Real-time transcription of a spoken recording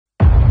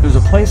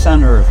There's a place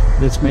on Earth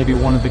that's maybe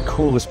one of the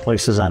coolest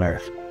places on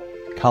Earth,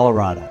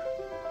 Colorado,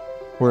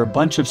 where a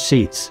bunch of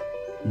seats,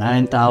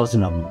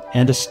 9,000 of them,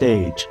 and a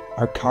stage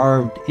are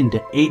carved into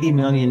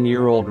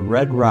 80-million-year-old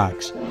red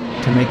rocks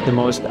to make the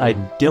most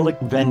idyllic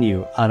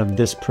venue out of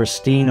this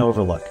pristine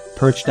overlook,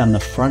 perched on the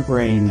Front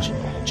Range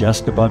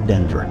just above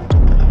Denver.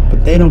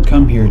 But they don't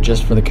come here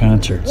just for the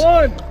concerts.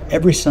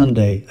 Every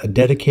Sunday, a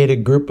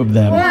dedicated group of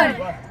them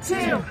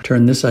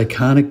turn this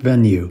iconic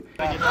venue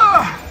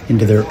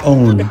into their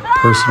own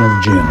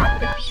personal gym.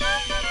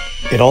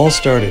 It all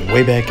started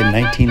way back in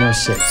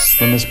 1906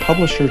 when this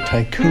publisher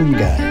tycoon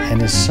guy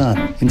and his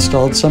son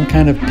installed some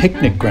kind of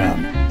picnic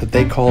ground that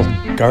they called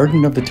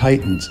Garden of the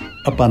Titans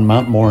up on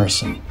Mount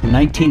Morrison. In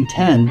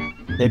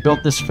 1910, they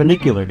built this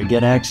funicular to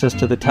get access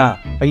to the top.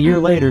 A year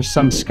later,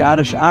 some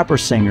Scottish opera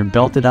singer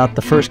belted out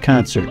the first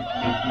concert,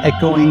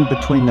 echoing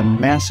between the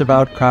massive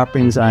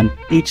outcroppings on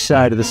each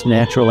side of this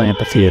natural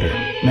amphitheater.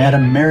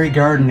 Madame Mary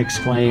Garden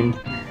exclaimed,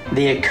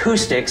 "The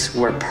acoustics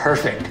were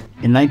perfect."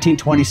 In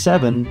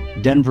 1927,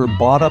 Denver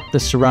bought up the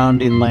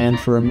surrounding land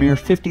for a mere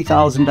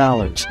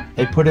 $50,000.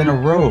 They put in a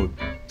road,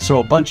 so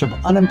a bunch of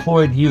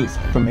unemployed youth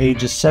from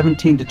ages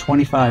 17 to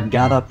 25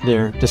 got up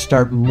there to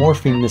start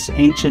morphing this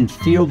ancient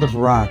field of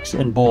rocks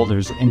and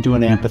boulders into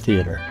an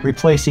amphitheater,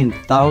 replacing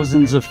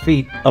thousands of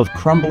feet of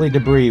crumbly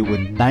debris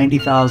with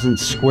 90,000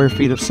 square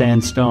feet of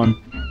sandstone,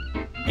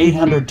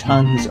 800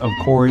 tons of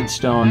quarried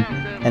stone,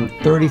 and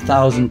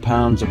 30,000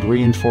 pounds of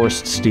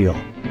reinforced steel.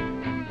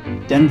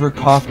 Denver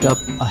coughed up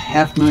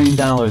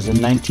 $500,000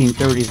 in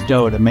 1930s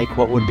dough to make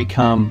what would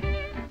become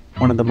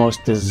one of the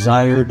most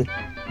desired,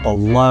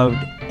 beloved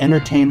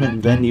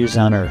entertainment venues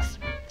on Earth.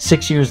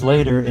 6 years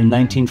later, in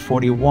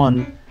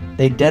 1941,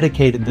 they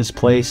dedicated this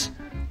place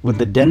with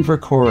the Denver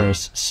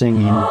Chorus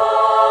singing,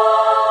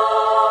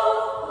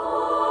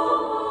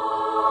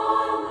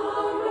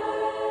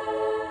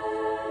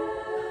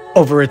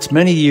 over its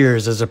many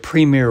years as a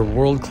premier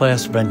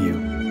world-class venue,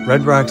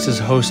 Red Rocks has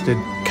hosted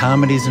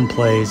comedies and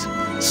plays,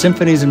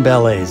 symphonies and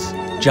ballets,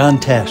 John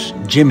Tesh,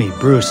 Jimmy,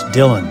 Bruce,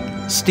 Dylan,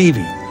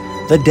 Stevie,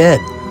 The Dead,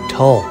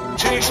 Tull,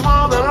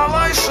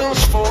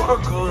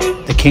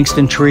 the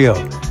Kingston Trio,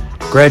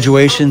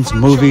 graduations,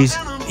 movies,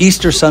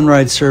 Easter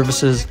sunrise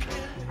services,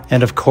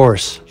 and of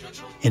course,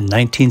 in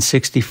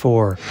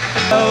 1964,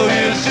 oh,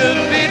 you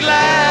should be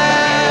glad.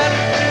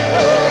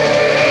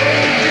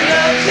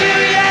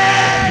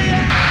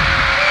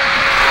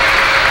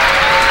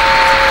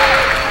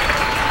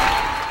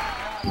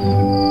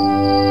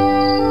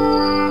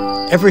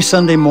 Every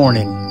Sunday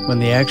morning, when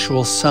the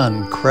actual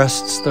sun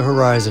crests the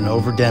horizon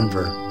over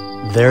Denver,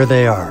 there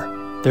they are.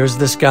 There's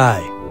this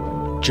guy,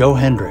 Joe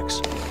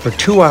Hendricks. For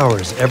 2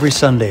 hours every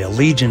Sunday, a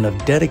legion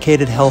of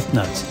dedicated health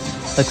nuts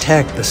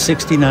attack the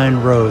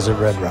 69 rows at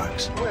Red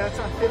Rocks.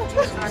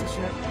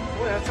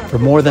 For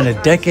more than a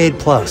decade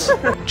plus,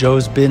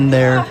 Joe's been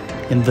there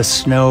in the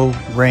snow,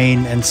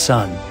 rain, and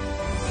sun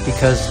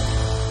because,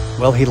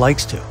 well, he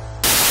likes to.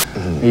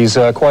 He's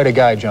quite a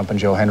guy, Jumpin'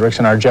 Joe Hendricks,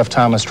 and our Jeff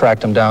Thomas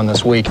tracked him down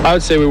this week. I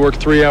would say we work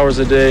 3 hours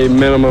a day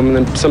minimum,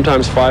 and then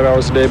sometimes 5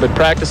 hours a day, but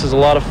practice is a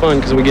lot of fun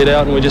because we get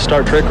out and we just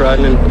start trick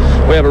riding, and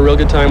we have a real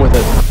good time with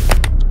it.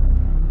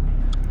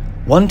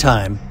 One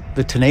time,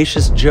 the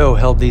tenacious Joe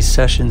held these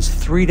sessions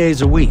 3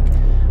 days a week,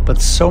 but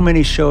so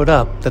many showed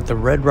up that the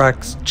Red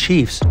Rocks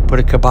Chiefs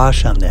put a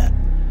kibosh on that.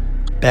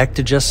 Back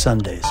to just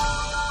Sundays.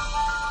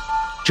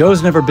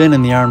 Joe's never been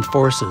in the armed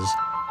forces,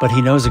 but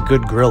he knows a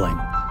good grilling,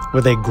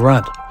 where they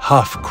grunt,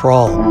 huff,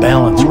 crawl,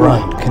 balance,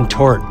 run,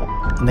 contort,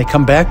 and they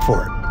come back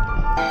for it.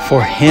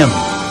 For him.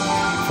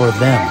 For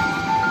them.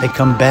 They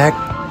come back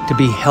to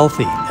be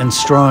healthy and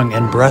strong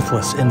and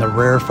breathless in the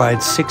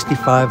rarefied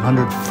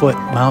 6,500-foot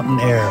mountain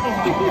air,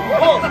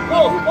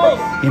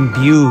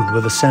 imbued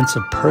with a sense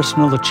of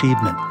personal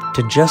achievement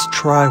to just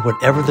try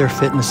whatever their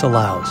fitness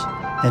allows.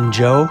 And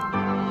Joe?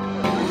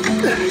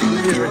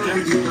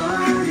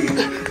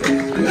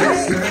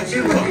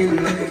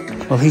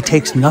 Well, he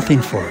takes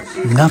nothing for it.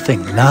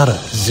 Nothing, nada,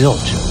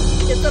 zilch.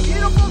 It's a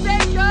beautiful day,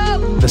 Joe!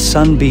 The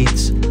sun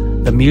beats,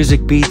 the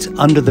music beats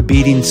under the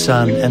beating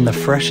sun, and the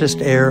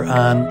freshest air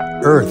on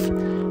Earth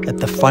at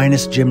the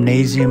finest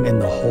gymnasium in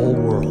the whole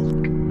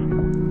world.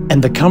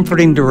 And the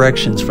comforting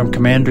directions from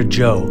Commander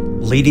Joe,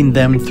 leading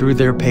them through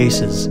their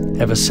paces,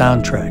 have a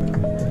soundtrack.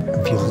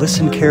 If you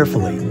listen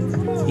carefully,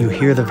 you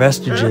hear the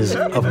vestiges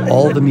of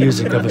all the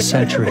music of a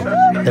century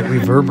that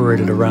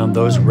reverberated around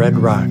those red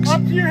rocks,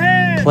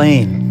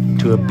 playing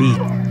to a beat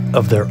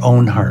of their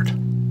own heart.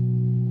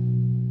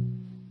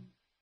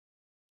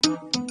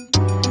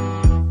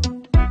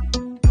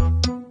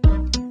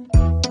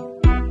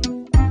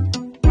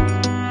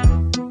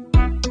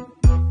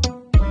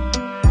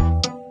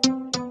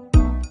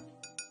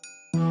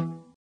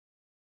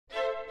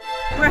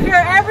 We're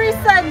here every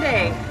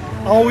Sunday.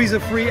 Always a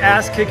free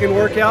ass-kicking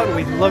workout, and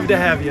we'd love to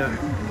have you.